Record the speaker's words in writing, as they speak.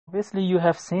Obviously, you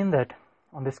have seen that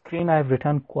on the screen I have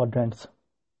written quadrants.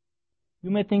 You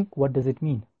may think, what does it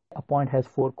mean? A point has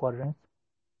 4 quadrants.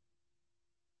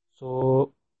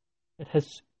 So it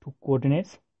has 2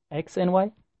 coordinates, x and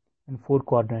y, and 4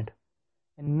 quadrant.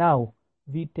 And now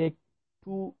we take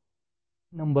 2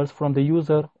 numbers from the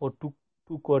user, or two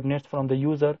coordinates from the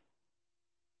user.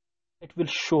 It will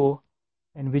show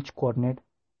in which coordinate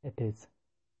it is.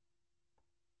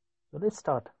 So let's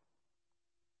start.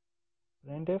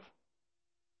 Printf.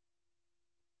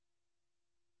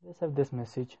 Let's have this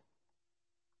message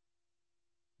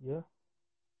here.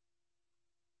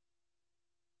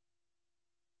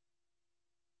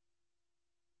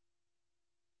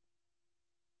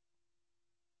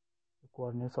 The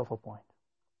coordinates of a point.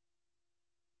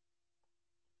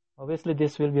 Obviously,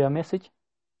 this will be a message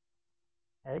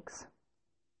x.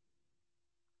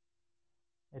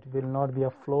 It will not be a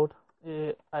float,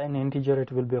 an integer,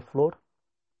 it will be a float.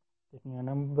 Taking a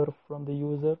number from the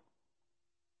user,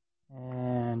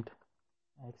 and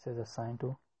x is assigned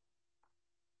to.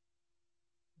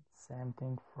 Same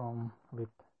thing from with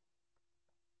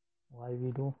y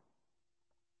we do.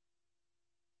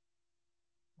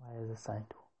 Y is assigned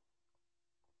to.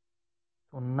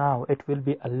 So now it will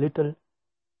be a little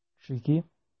tricky.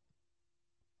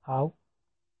 How?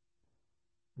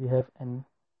 We have an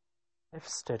if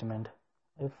statement.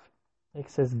 If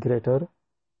x is greater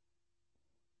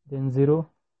than 0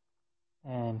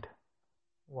 and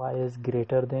y is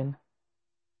greater than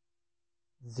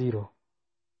 0.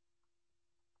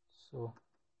 So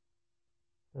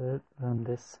we'll run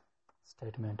this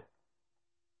statement.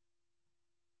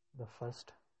 The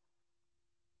first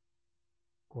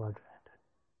quadrant.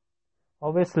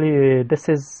 Obviously, this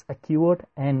is a keyword,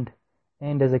 and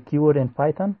as a keyword in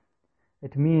Python.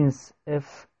 It means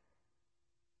if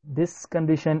this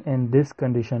condition and this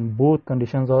condition, both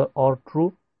conditions are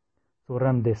true, so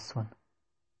run this one.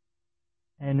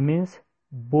 And means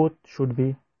both should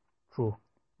be true.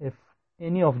 If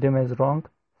any of them is wrong,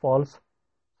 false,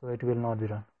 so it will not be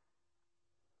run.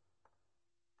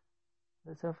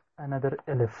 Let's have another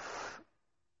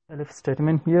elif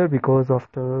statement here, because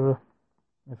after,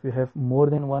 if we have more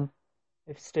than one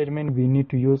if statement, we need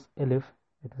to use elif.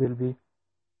 It will be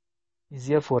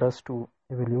easier for us to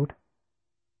evaluate.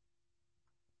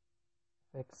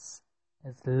 X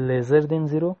is lesser than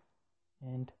 0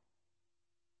 and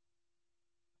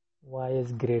y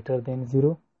is greater than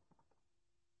 0.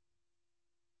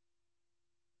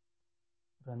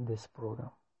 Run this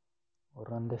program or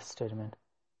run this statement.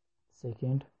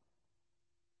 Second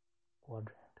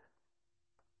quadrant.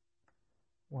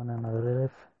 One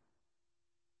another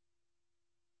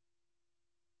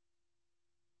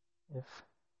if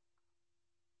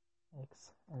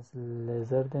x is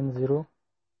lesser than 0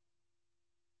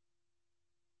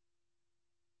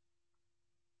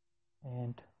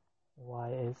 and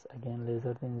y is again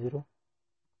lesser than 0.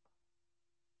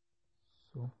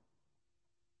 So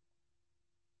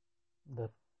the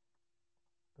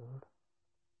third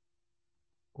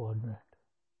quadrant.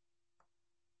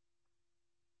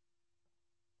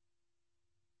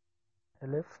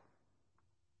 Elif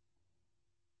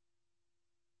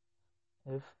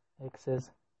if x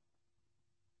is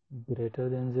greater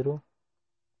than 0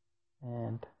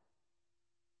 and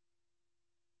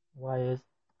y is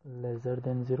lesser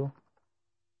than 0,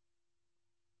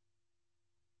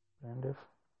 and if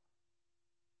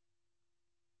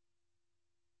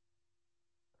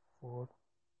fourth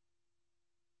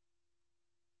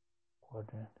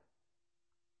quadrant.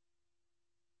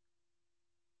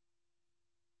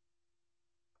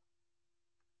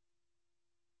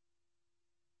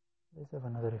 Let's have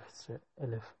another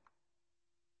elif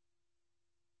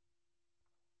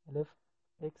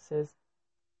x is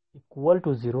equal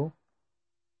to 0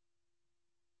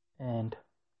 and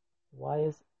y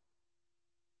is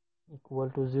equal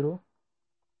to 0.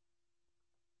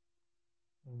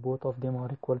 Both of them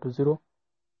are equal to 0.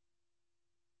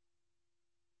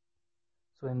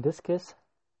 So in this case,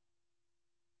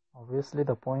 obviously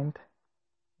the point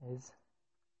is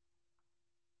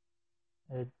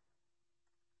at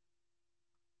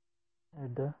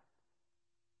the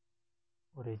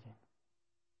origin.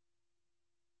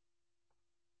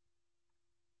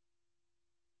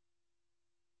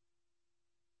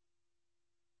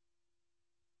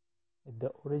 At the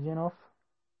origin of,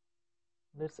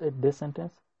 let's add this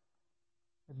sentence,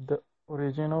 at the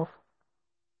origin of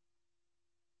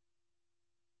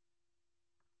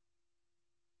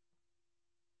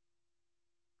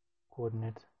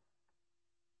coordinate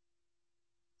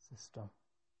system.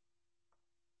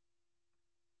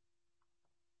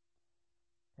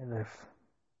 Elif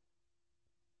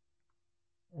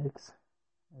x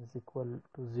is equal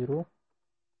to 0,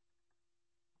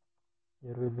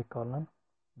 here will be colon,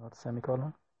 not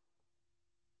semicolon.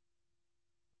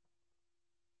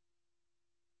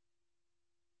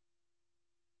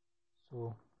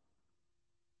 So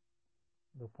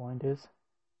the point is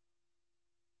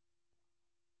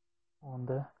on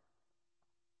the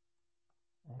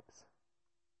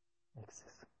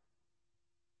x-axis.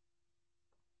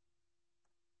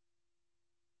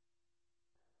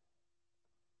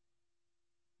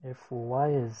 If y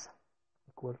is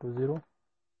equal to 0,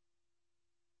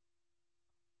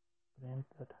 print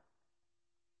that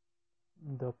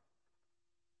the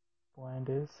point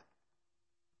is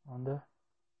on the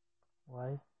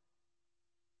y-axis.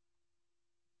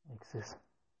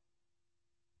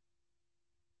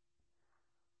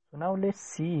 So now let's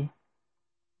see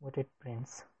what it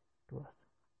prints to us.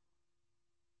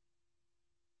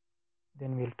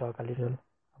 Then we'll talk a little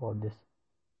about this.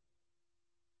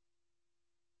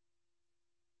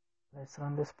 Let's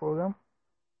run this program.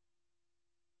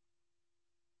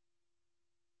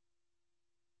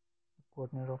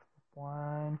 Coordinate of the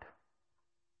point.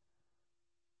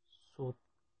 So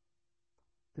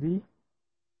 3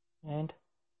 and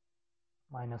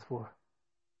 -4.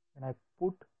 When I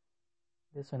put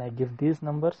this, when I give these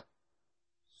numbers,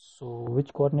 so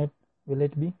which coordinate will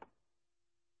it be?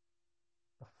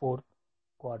 The fourth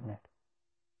coordinate.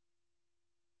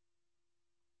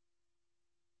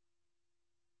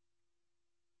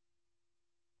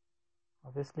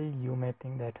 Obviously you may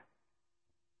think that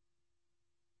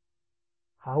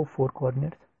how 4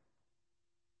 coordinates?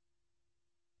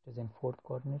 It is in 4th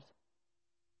coordinates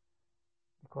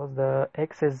because the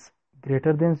x is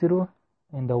greater than 0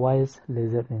 and the y is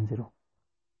lesser than 0.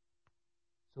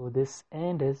 So this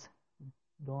and is,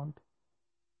 don't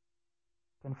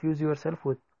confuse yourself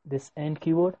with this and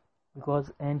keyword,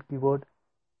 because and keyword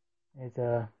is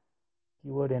a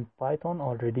keyword in Python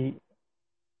already,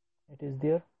 it is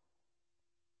there.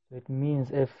 So it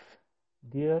means if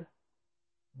there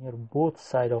near both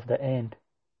sides of the and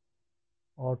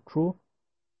are true,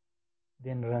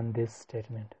 then run this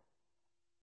statement.